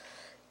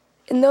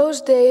In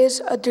those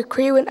days, a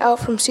decree went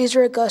out from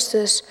Caesar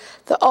Augustus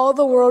that all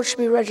the world should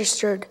be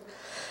registered.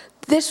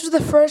 This was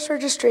the first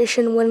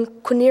registration when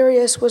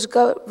Quirinius was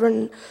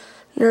governor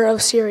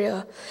of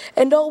Syria,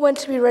 and all went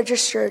to be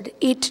registered,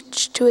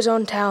 each to his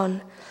own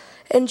town.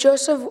 And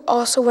Joseph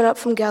also went up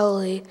from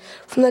Galilee,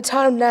 from the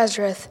town of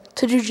Nazareth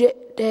to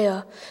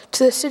Judea,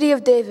 to the city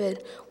of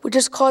David, which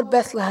is called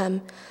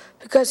Bethlehem,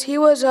 because he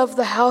was of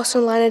the house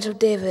and lineage of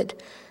David,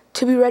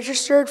 to be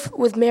registered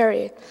with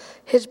Mary,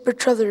 his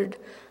betrothed,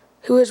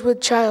 who was with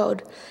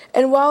child.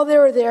 And while they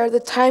were there, the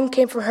time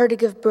came for her to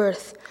give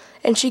birth.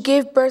 And she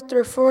gave birth to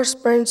her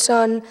firstborn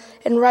son,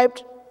 and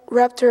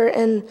wrapped her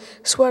in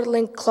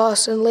swaddling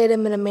cloths, and laid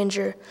him in a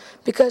manger,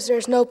 because there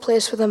is no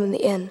place for them in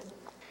the inn.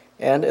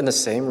 And in the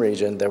same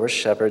region there were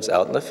shepherds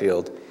out in the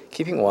field,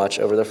 keeping watch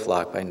over their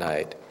flock by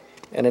night.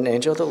 And an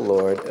angel of the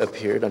Lord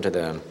appeared unto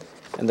them,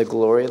 and the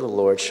glory of the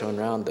Lord shone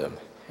round them,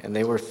 and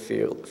they were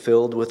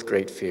filled with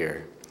great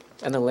fear.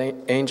 And the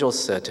angel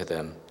said to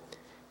them,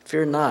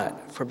 Fear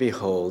not, for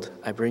behold,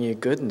 I bring you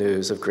good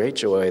news of great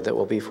joy that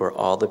will be for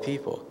all the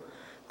people.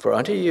 For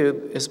unto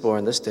you is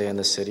born this day in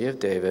the city of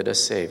David a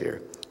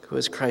Savior, who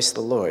is Christ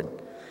the Lord.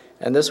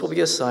 And this will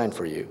be a sign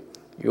for you.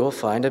 You will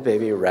find a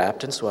baby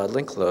wrapped in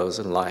swaddling clothes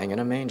and lying in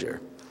a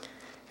manger.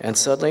 And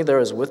suddenly there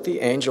was with the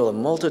angel a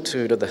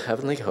multitude of the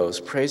heavenly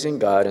host, praising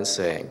God and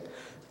saying,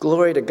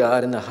 Glory to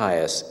God in the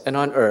highest, and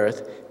on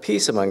earth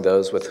peace among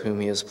those with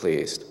whom he is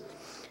pleased.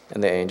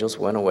 And the angels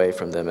went away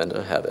from them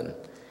into heaven.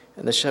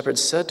 And the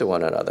shepherds said to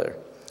one another,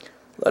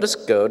 Let us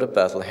go to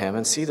Bethlehem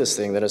and see this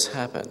thing that has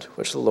happened,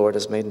 which the Lord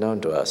has made known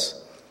to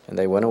us. And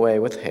they went away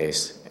with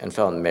haste and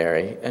found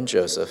Mary and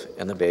Joseph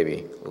and the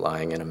baby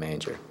lying in a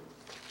manger.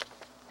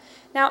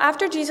 Now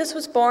after Jesus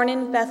was born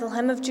in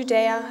Bethlehem of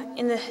Judea,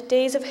 in the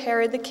days of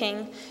Herod the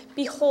king,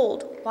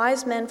 behold,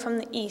 wise men from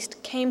the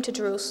east came to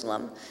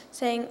Jerusalem,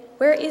 saying,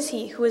 Where is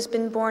he who has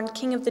been born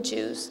King of the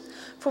Jews?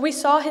 For we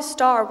saw his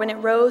star when it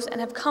rose and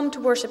have come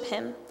to worship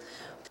him.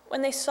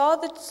 When they saw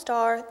the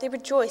star, they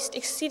rejoiced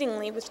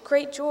exceedingly with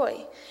great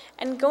joy.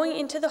 And going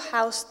into the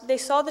house, they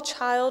saw the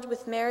child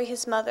with Mary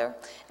his mother,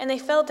 and they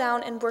fell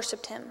down and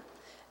worshipped him.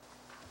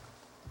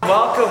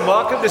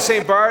 Welcome to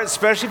St. Barth,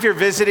 especially if you're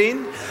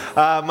visiting.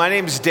 My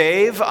name's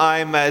Dave.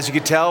 I'm, as you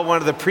can tell, one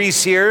of the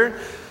priests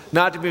here,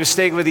 not to be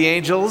mistaken with the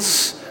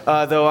angels,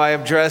 though I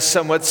am dressed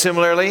somewhat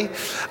similarly.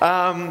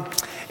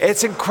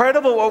 It's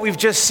incredible what we've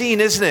just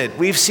seen, isn't it?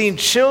 We've seen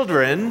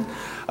children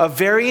of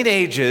varying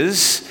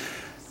ages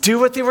do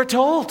what they were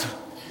told.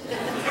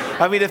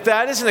 I mean, if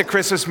that isn't a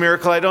Christmas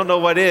miracle, I don't know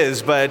what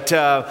is. But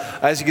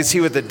as you can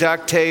see with the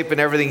duct tape and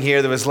everything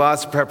here, there was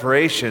lots of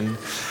preparation.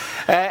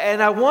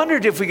 And I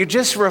wondered if we could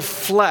just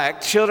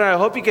reflect, children, I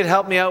hope you could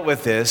help me out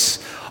with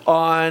this,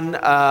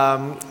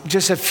 on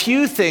just a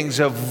few things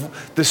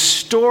of the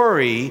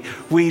story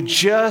we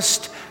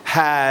just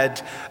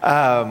had,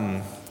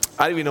 I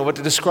don't even know what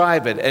to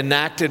describe it,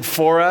 enacted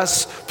for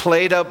us,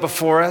 played out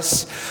before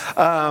us.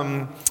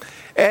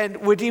 And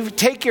would you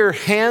take your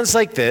hands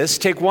like this,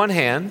 take one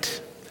hand,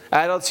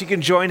 adults, you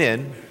can join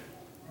in.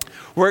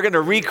 We're going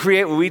to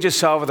recreate what we just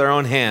saw with our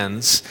own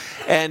hands.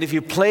 And if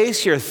you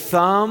place your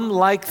thumb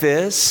like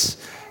this,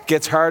 it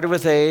gets harder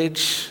with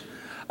age.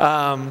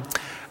 And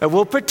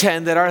we'll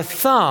pretend that our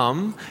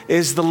thumb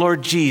is the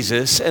Lord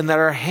Jesus and that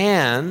our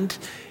hand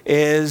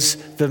is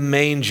the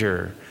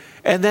manger.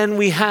 And then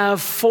we have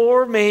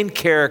four main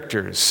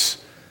characters.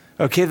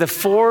 Okay, the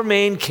four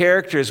main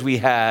characters we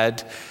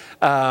had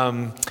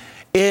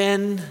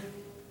in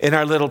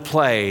our little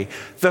play.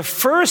 The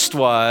first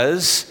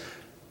was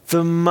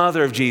the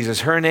mother of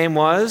Jesus. Her name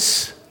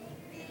was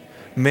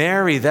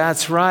Mary,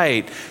 that's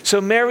right.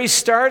 So Mary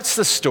starts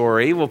the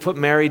story. We'll put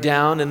Mary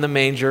down in the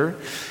manger.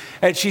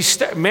 And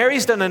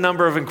Mary's done a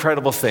number of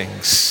incredible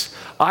things.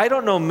 I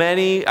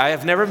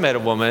have never met a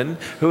woman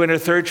who in her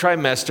third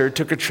trimester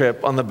took a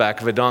trip on the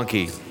back of a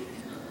donkey.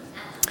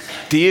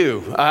 Do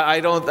you? I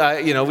don't,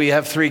 we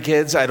have 3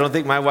 kids. I don't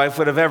think my wife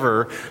would have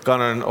ever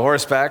gone on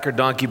horseback or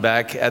donkey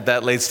back at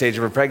that late stage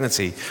of her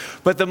pregnancy.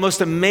 But the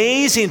most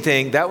amazing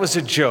thing, that was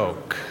a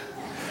joke.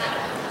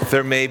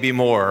 There may be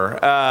more.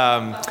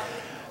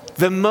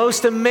 The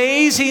most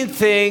amazing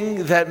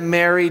thing that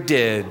Mary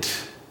did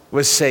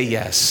was say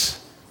yes.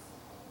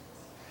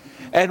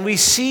 And we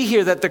see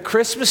here that the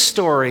Christmas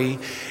story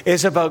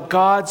is about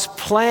God's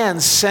plan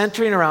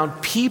centering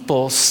around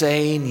people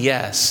saying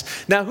yes.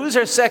 Now, who's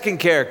our second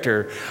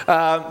character?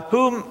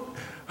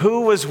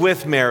 Who was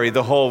with Mary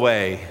the whole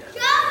way?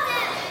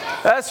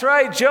 Joseph! That's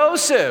right,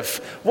 Joseph.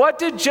 What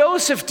did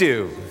Joseph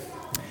do?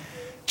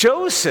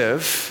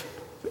 Joseph,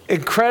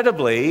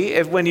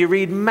 incredibly, when you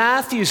read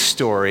Matthew's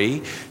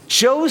story,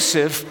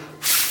 Joseph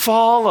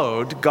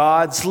followed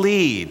God's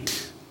lead.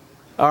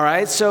 All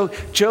right, so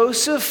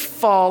Joseph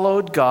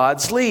followed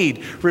God's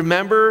lead.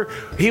 Remember,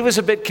 he was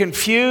a bit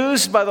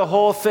confused by the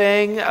whole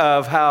thing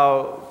of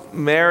how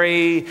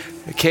Mary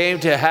came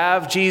to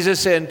have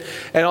Jesus and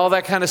all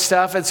that kind of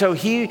stuff. And so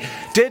he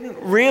didn't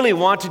really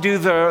want to do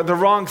the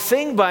wrong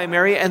thing by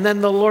Mary. And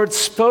then the Lord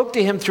spoke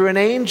to him through an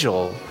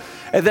angel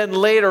And then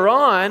later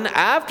on,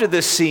 after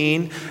this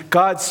scene,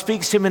 God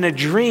speaks to him in a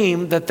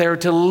dream that they're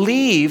to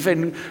leave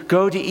and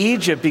go to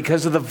Egypt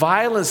because of the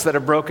violence that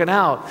had broken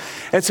out.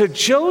 And so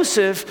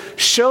Joseph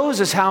shows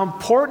us how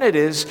important it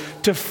is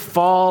to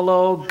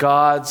follow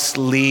God's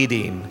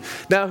leading.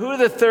 Now, who are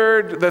the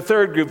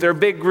third group? They're a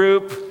big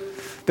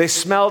group. They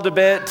smelled a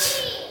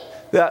bit.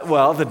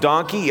 Well, the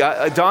donkey.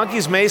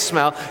 Donkeys may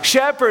smell.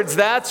 Shepherds,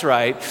 that's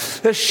right.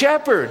 The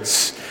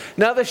shepherds.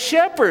 Now, the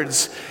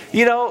shepherds,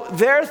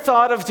 they're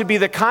thought of to be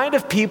the kind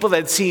of people that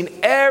had seen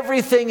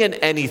everything and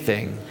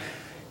anything.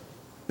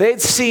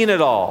 They'd seen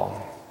it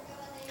all.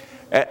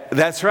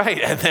 That's right.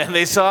 And then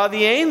they saw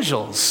the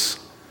angels.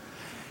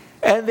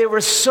 And they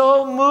were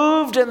so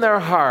moved in their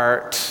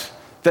heart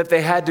that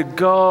they had to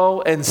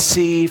go and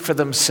see for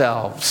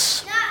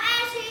themselves.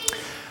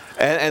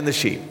 And the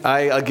sheep.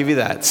 I'll give you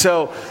that.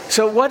 So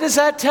what does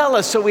that tell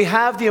us? So we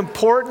have the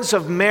importance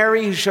of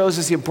Mary, who shows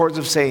us the importance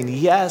of saying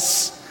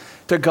yes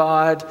to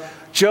God.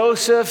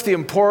 Joseph, the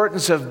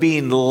importance of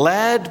being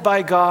led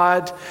by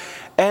God.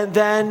 And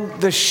then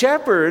the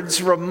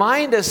shepherds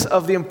remind us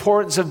of the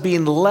importance of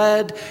being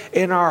led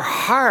in our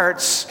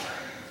hearts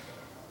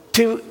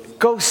to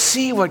go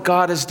see what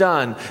God has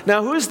done.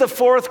 Now, who's the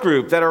fourth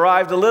group that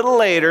arrived a little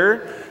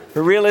later?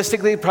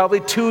 Realistically,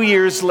 probably 2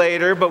 years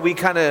later, but we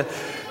kind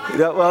of...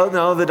 Well,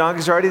 no, the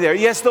donkey's already there.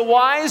 Yes, the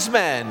wise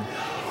men.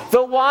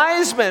 The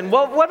wise men.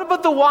 Well, what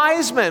about the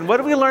wise men? What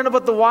do we learn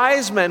about the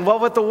wise men? Well,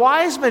 what the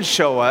wise men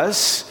show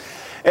us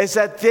is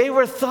that they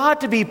were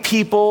thought to be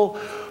people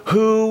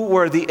who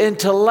were the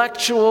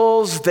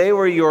intellectuals. They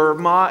were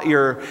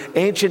your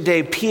ancient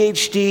day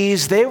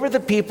PhDs. They were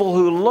the people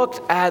who looked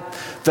at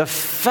the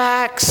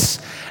facts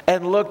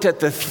and looked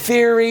at the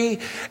theory,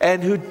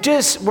 and who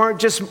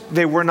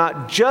they were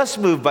not just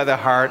moved by the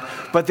heart,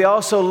 but they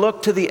also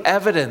looked to the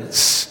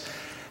evidence.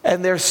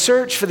 And their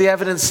search for the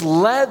evidence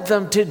led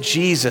them to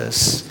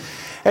Jesus.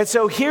 And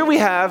so here we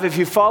have, if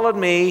you followed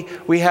me,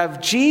 we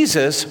have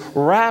Jesus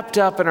wrapped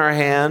up in our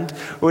hand,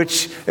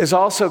 which is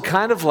also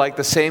kind of like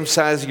the same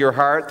size as your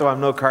heart, though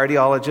I'm no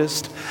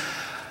cardiologist.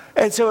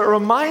 And so it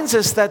reminds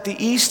us that the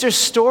Easter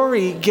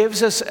story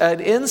gives us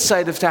an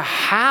insight as to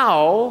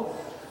how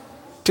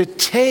to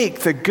take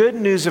the good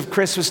news of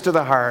Christmas to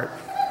the heart.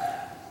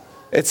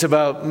 It's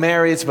about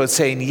Mary, it's about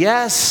saying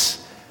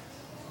yes,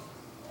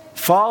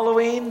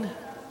 following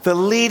the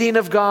leading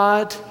of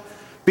God,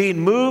 being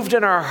moved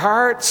in our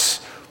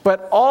hearts,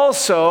 but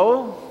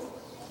also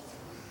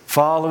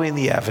following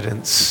the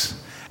evidence.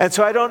 And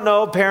so I don't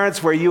know,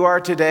 parents, where you are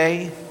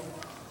today.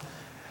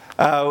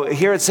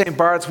 Here at St.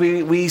 Bart's,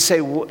 we say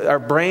our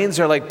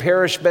brains are like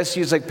best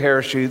used like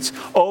parachutes,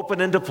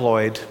 open and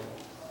deployed.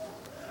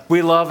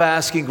 We love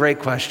asking great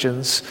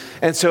questions.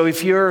 And so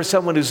if you're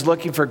someone who's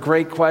looking for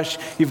great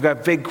questions, you've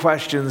got big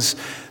questions,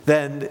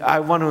 then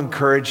I want to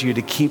encourage you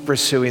to keep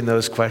pursuing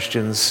those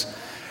questions.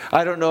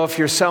 I don't know if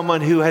you're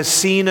someone who has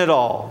seen it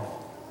all.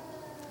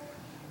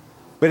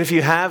 But if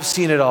you have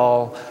seen it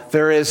all,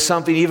 there is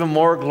something even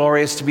more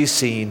glorious to be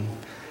seen.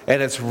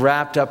 And it's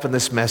wrapped up in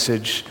this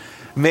message.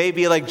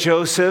 Maybe like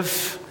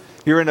Joseph,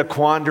 you're in a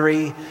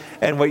quandary.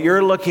 And what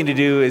you're looking to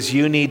do is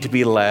you need to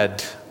be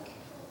led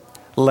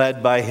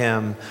by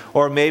him.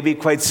 Or maybe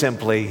quite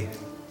simply,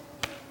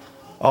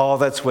 all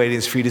that's waiting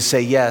is for you to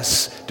say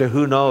yes to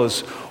who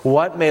knows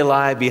what may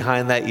lie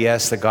behind that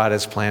yes that God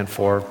has planned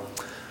for.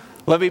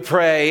 Let me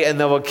pray, and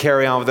then we'll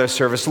carry on with our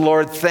service.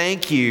 Lord,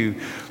 thank you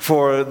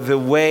for the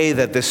way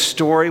that this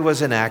story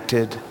was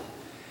enacted.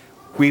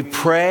 We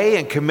pray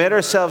and commit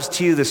ourselves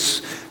to you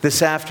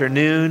this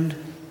afternoon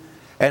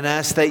and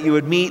ask that you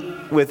would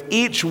meet with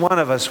each one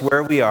of us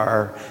where we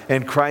are.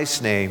 In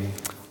Christ's name,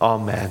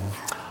 amen.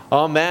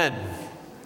 Amen.